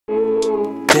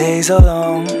days are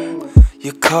long,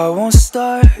 your car won't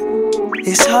start.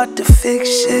 It's hard to fix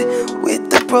shit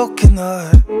with a broken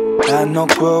heart. I know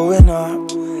growing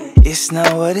up, it's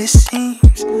not what it seems.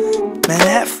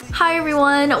 Hi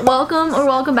everyone,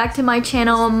 welcome back to my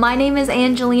channel. My name is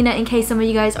Angelina in case some of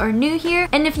you guys are new here.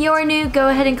 And if you are new, go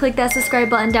ahead and click that subscribe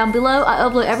button down below. I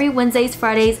upload every Wednesdays,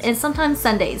 Fridays, and sometimes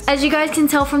Sundays. As you guys can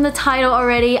tell from the title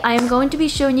already, I am going to be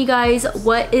showing you guys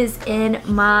what is in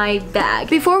my bag.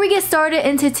 Before we get started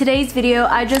into today's video,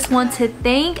 I just want to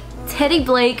thank Teddy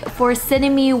Blake for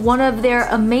sending me one of their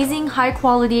amazing high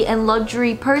quality and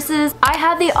luxury purses. I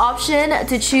had the option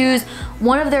to choose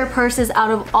one of their purses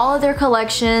out of all of their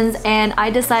collections and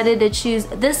I decided to choose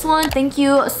this one. Thank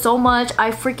you so much. I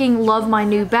freaking love my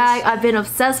new bag. I've been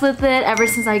obsessed with it ever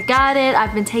since I got it.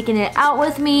 I've been taking it out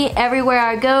with me everywhere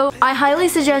I go. I highly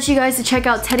suggest you guys to check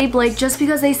out Teddy Blake just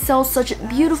because they sell such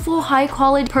beautiful high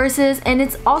quality purses, and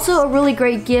it's also a really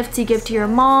great gift to give to your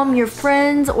mom, your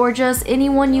friends, or just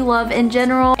anyone you love in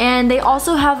general. And they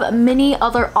also have many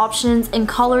other options and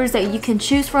colors that you can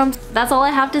choose from. That's all I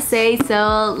have to say,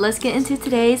 so let's get into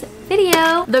today's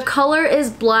video. The color is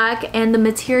black and the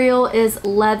material is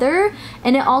leather,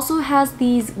 and it also has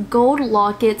these gold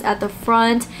lockets at the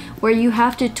front where you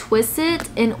have to twist it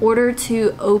in order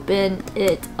to open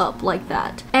it up like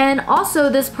that. And also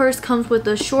this purse comes with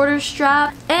a shorter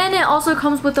strap and it also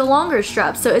comes with a longer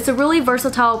strap, so it's a really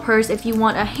versatile purse if you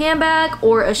want a handbag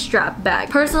or a strap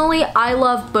bag. Personally, I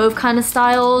love both kind of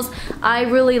styles. I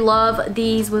really love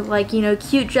these with, like, you know,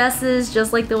 cute dresses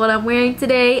just like the one I'm wearing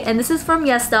today, and this is from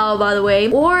yesstyle, by the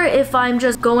way. Or if I'm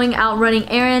just going out running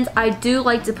errands, I do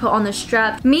like to put on the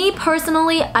strap. Me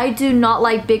personally, I do not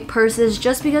like big purses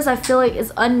just because I feel like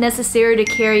it's unnecessary to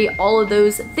carry all of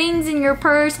those things in your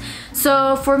purse.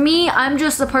 So for me, I'm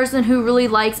just a person who really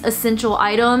likes essential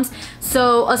items.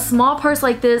 So a small purse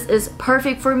like this is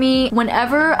perfect for me.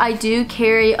 Whenever I do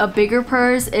carry a bigger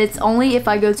purse, it's only if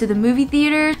I go to the movie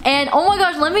theater. And oh my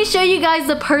gosh, let me show you guys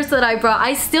the purse that I brought.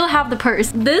 I still have the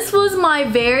purse. This was my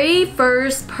very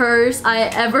first purse I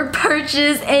ever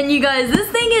purchased, and you guys, this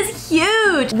thing is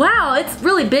huge. Wow, it's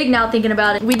really big now thinking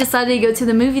about it. We decided to go to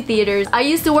the movie theaters. I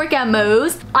used to work at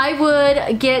Moe's. I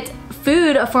would get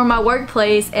food for my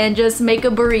workplace and just make a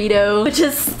burrito.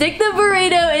 Just stick the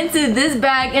burrito into this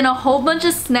bag and a whole bunch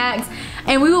of snacks,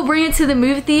 and we will bring it to the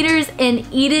movie theaters and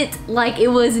eat it like it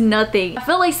was nothing. I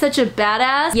felt like such a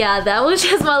badass. Yeah, that was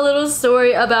just my little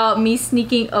story about me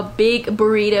sneaking a big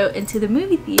burrito into the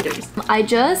movie theaters. I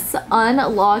just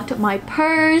unlocked my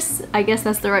purse. I guess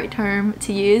that's the right term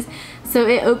to use. So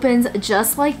it opens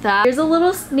just like that. Here's a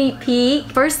little sneak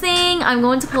peek. First thing I'm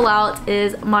going to pull out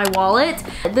is my wallet.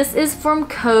 This is from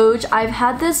Coach. I've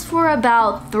had this for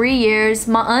about 3 years.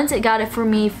 My aunt got it for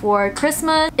me for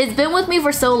Christmas. It's been with me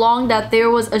for so long that there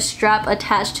was a strap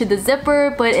attached to the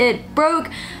zipper, but it broke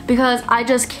because I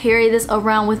just carry this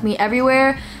around with me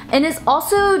everywhere. And it's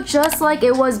also just like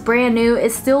it was brand new.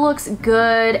 It still looks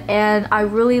good, and I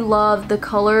really love the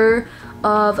color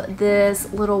of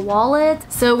this little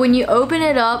wallet. So when you open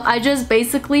it up, I just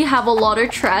basically have a lot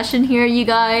of trash in here, you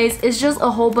guys. It's just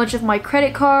a whole bunch of my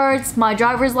credit cards, my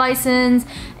driver's license,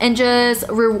 and just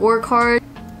reward cards.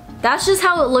 That's just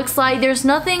how it looks like. There's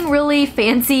nothing really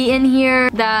fancy in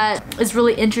here that is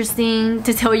really interesting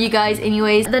to tell you guys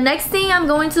anyways. The next thing I'm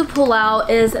going to pull out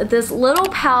is this little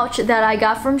pouch that I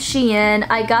got from Shein.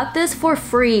 I got this for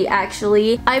free,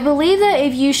 actually. I believe that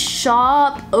if you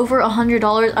shop over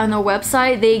 $100 on their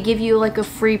website, they give you like a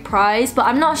free prize, but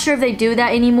I'm not sure if they do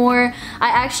that anymore. I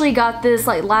actually got this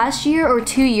like last year or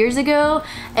 2 years ago,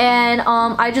 and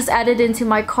I just added it into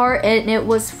my cart and it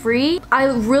was free. I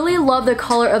really love the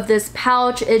color of this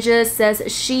pouch. It just says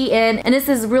Shein, and it's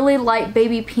this really light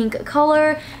baby pink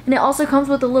color, and it also comes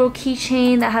with a little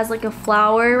keychain that has like a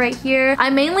flower right here. I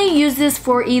mainly use this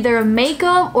for either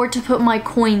makeup or to put my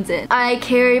coins in. I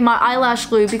carry my eyelash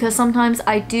glue because sometimes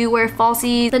I do wear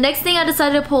falsies. The next thing I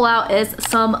decided to pull out is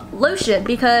some lotion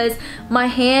because my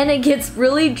hand gets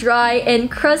really dry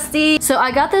and crusty. So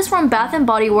I got this from Bath &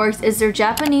 Body Works. It's their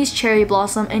Japanese cherry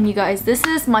blossom, and you guys, this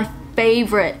is my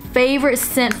favorite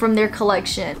scent from their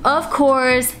collection. Of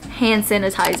course, hand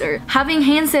sanitizer. Having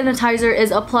hand sanitizer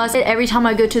is a plus every time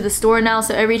I go to the store now,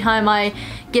 so every time I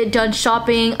get done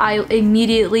shopping, I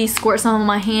immediately squirt some on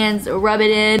my hands, rub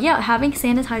it in. Yeah, having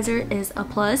sanitizer is a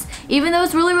plus, even though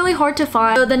it's really hard to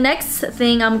find. So the next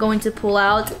thing I'm going to pull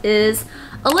out is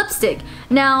a lipstick.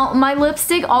 Now, my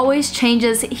lipstick always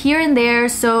changes here and there,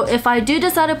 so if I do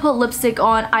decide to put lipstick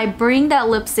on, I bring that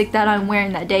lipstick that I'm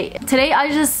wearing that day. Today, I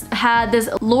just had this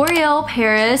L'Oreal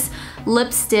Paris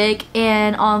lipstick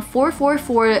in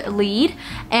 444 lead,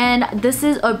 and this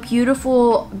is a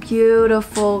beautiful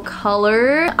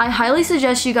color. I highly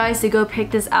suggest you guys to go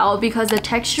pick this out because the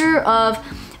texture of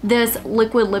this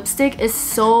liquid lipstick is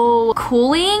so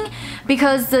cooling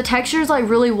because the texture is like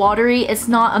really watery. It's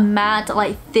not a matte,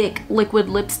 like thick liquid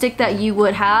lipstick that you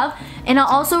would have. And I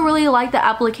also really like the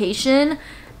application.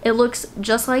 It looks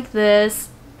just like this.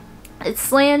 It's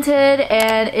slanted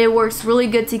and it works really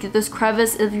good to get this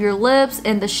crevice of your lips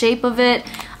and the shape of it.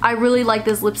 I really like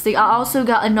this lipstick. I also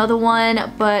got another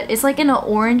one, but it's like in an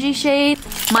orangey shade.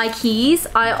 My keys.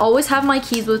 I always have my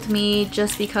keys with me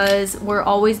just because we're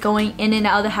always going in and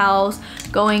out of the house,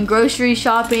 going grocery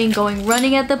shopping, going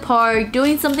running at the park,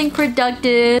 doing something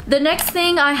productive. The next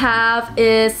thing I have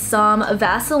is some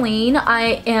Vaseline.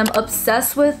 I am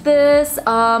obsessed with this.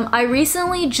 I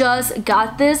recently just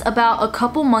got this about a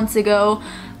couple months ago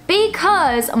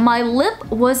because my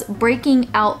lip was breaking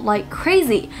out like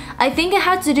crazy. I think it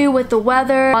had to do with the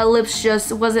weather. My lips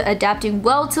just wasn't adapting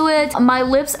well to it. My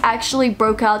lips actually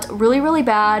broke out really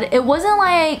bad. It wasn't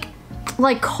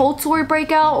like cold sore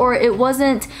breakout, or it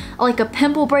wasn't like a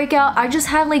pimple breakout. I just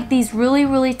had like these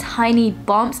really tiny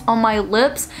bumps on my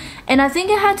lips, and I think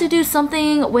it had to do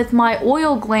something with my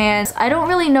oil glands. I don't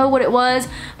really know what it was,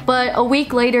 but a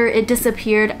week later it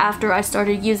disappeared after I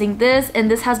started using this, and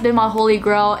this has been my holy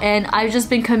grail, and I've just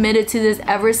been committed to this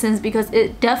ever since because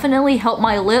it definitely helped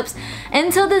my lips. And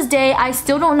until this day, I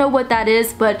still don't know what that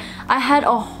is, but I had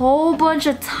a whole bunch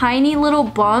of tiny little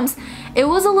bumps. It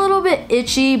was a little bit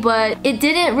itchy, but it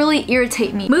didn't really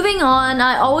irritate me. Moving on,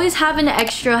 I always have an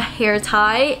extra hair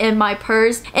tie in my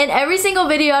purse. In every single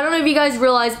video, I don't know if you guys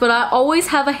realize, but I always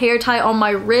have a hair tie on my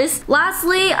wrist.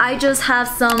 Lastly, I just have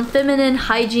some feminine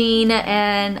hygiene,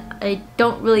 and I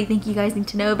don't really think you guys need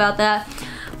to know about that.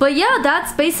 But yeah,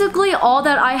 that's basically all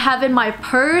that I have in my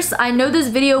purse. I know this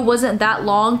video wasn't that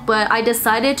long, but I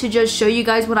decided to just show you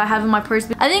guys what I have in my purse.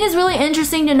 I think it's really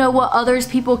interesting to know what others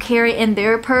people carry in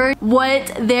their purse,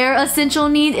 what their essential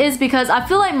need is, because I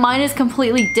feel like mine is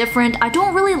completely different. I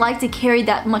don't really like to carry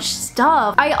that much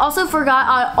stuff. I also forgot,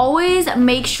 I always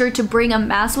make sure to bring a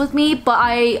mask with me, but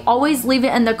I always leave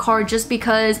it in the car just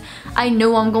because I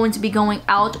know I'm going to be going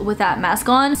out with that mask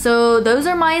on. So those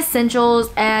are my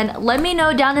essentials, and let me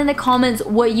know down in the comments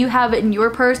what you have in your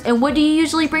purse and what do you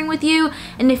usually bring with you,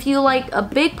 and if you like a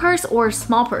big purse or a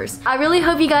small purse. I really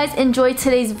hope you guys enjoyed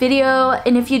today's video,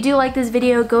 and if you do like this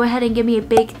video, go ahead and give me a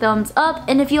big thumbs up,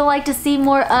 and if you'd like to see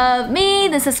more of me,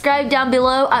 then subscribe down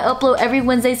below. I upload every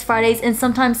Wednesdays, Fridays, and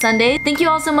sometimes Sundays. Thank you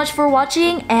all so much for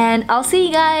watching, and I'll see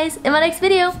you guys in my next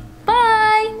video.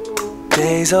 Bye!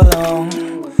 Days are long,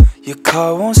 your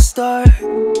car won't start.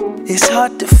 It's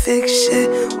hard to fix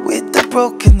it with the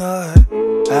broken heart.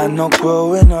 I know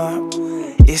growing up,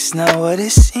 it's not what it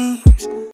seems.